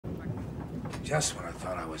Just when I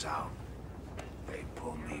thought I was out, they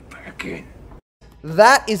pulled me back in.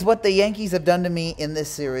 That is what the Yankees have done to me in this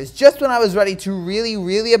series. Just when I was ready to really,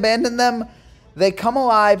 really abandon them, they come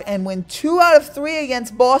alive and win 2 out of 3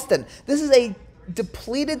 against Boston. This is a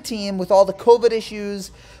depleted team with all the COVID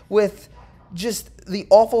issues, with just the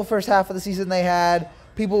awful first half of the season they had.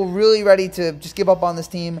 People really ready to just give up on this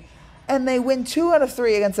team. And they win 2 out of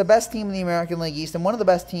 3 against the best team in the American League East and one of the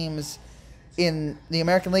best teams in the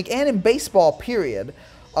American League and in baseball, period.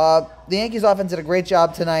 The Yankees offense did a great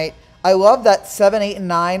job tonight. I love that 7, 8, and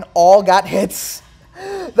 9 all got hits.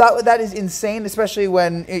 That is insane, especially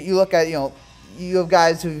when you look at, you have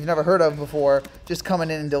guys who you've never heard of before just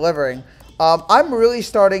coming in and delivering. I'm really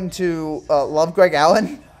starting to love Greg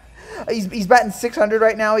Allen. He's batting .600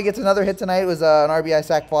 right now. He gets another hit tonight. It was an RBI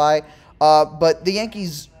sac fly. But the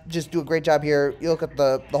Yankees just do a great job here. You look at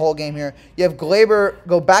the whole game here. You have Glaber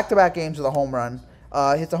go back-to-back games with a home run.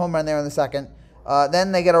 Hits a home run there in the second.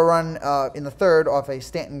 Then they get a run in the third off a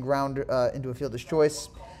Stanton ground into a fielder's choice.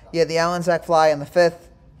 You had the Allen sac fly in the fifth.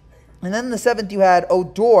 And then in the seventh, you had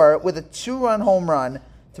Odor with a 2-run home run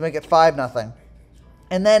to make it 5-0.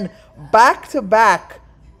 And then back-to-back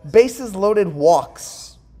bases-loaded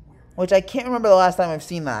walks, which I can't remember the last time I've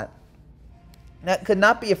seen that. That could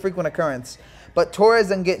not be a frequent occurrence. But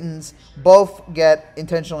Torres and Gittins both get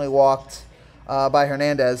intentionally walked by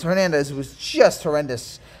Hernandez. Hernandez was just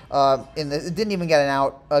horrendous. It didn't even get an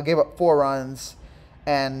out. Gave up 4 runs,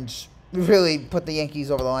 and really put the Yankees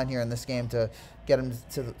over the line here in this game to get them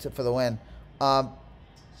for the win.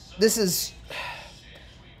 This is.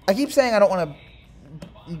 I keep saying I don't want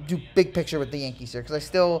to do big picture with the Yankees here because I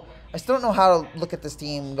still don't know how to look at this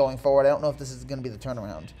team going forward. I don't know if this is going to be the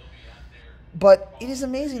turnaround. But it is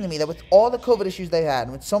amazing to me that with all the COVID issues they had,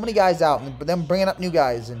 and with so many guys out, and them bringing up new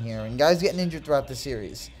guys in here, and guys getting injured throughout the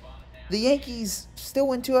series, the Yankees still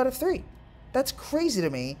win 2 out of 3. That's crazy to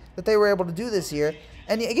me that they were able to do this here.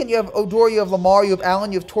 And again, you have Odor, you have Lamar, you have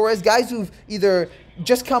Allen, you have Torres, guys who've either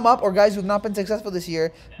just come up or guys who've not been successful this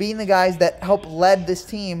year, being the guys that helped lead this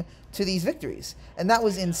team to these victories. And that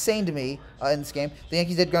was insane to me in this game. The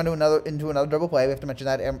Yankees did go into another double play. We have to mention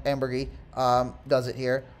that Ambergy does it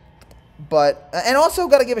here. But and also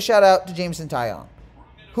got to give a shout out to Jameson Taillon,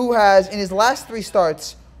 who has in his last 3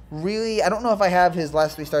 starts really, I don't know if I have his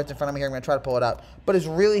last 3 starts in front of me here. I'm going to try to pull it up, but has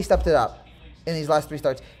really stepped it up in these last 3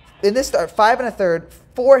 starts. In this start, 5 1/3,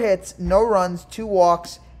 4 hits, no runs, 2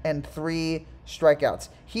 walks, and 3 strikeouts.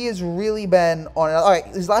 He has really been on. All right,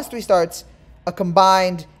 his last 3 starts, a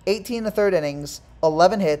combined 18 1/3 innings,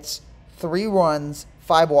 11 hits, 3 runs,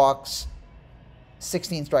 5 walks,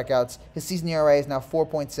 16 strikeouts. His season ERA is now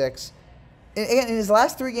 4.6. Again, in his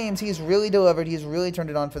last 3 games, he's really delivered. He's really turned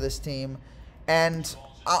it on for this team. And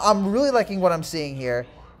I'm really liking what I'm seeing here.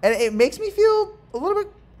 And it makes me feel a little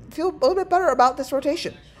bit better about this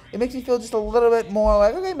rotation. It makes me feel just a little bit more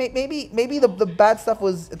like, okay, maybe the bad stuff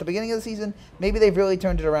was at the beginning of the season. Maybe they've really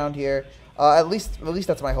turned it around here. At least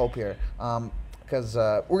that's my hope here. Because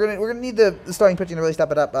we're gonna need the starting pitching to really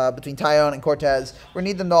step it up between Taillon and Cortez. We're gonna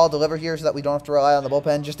need them to all deliver here so that we don't have to rely on the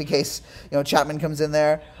bullpen just in case Chapman comes in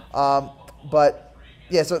there. But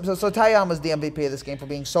yeah, so Taillon was the MVP of this game for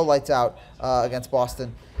being so lights out against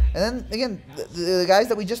Boston. And then again, the guys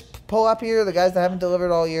that we just pull up here, the guys that haven't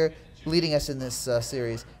delivered all year, leading us in this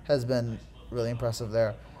series, has been really impressive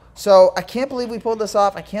there. So I can't believe we pulled this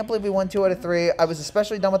off. I can't believe we won 2 out of 3. I was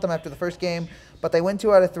especially done with them after the first game, but they win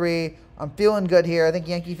 2 out of 3. I'm feeling good here. I think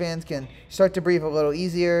Yankee fans can start to breathe a little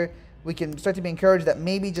easier. We can start to be encouraged that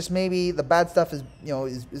maybe, just maybe, the bad stuff is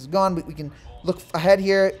gone. We can look ahead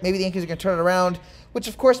here. Maybe the Yankees are going to turn it around, which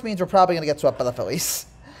of course means we're probably going to get swept by the Phillies.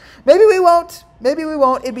 Maybe we won't. Maybe we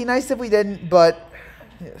won't. It'd be nice if we didn't, but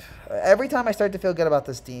every time I start to feel good about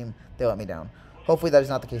this team, they let me down. Hopefully that is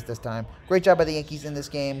not the case this time. Great job by the Yankees in this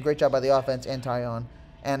game. Great job by the offense and Taillon.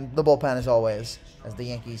 And the bullpen as always, as the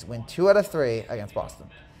Yankees win 2 out of 3 against Boston.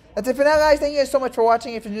 That's it for now, guys. Thank you guys so much for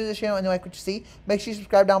watching. If you're new to this channel and you like what you see, make sure you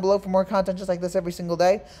subscribe down below for more content just like this every single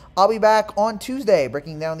day. I'll be back on Tuesday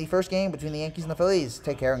breaking down the first game between the Yankees and the Phillies.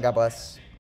 Take care and God bless.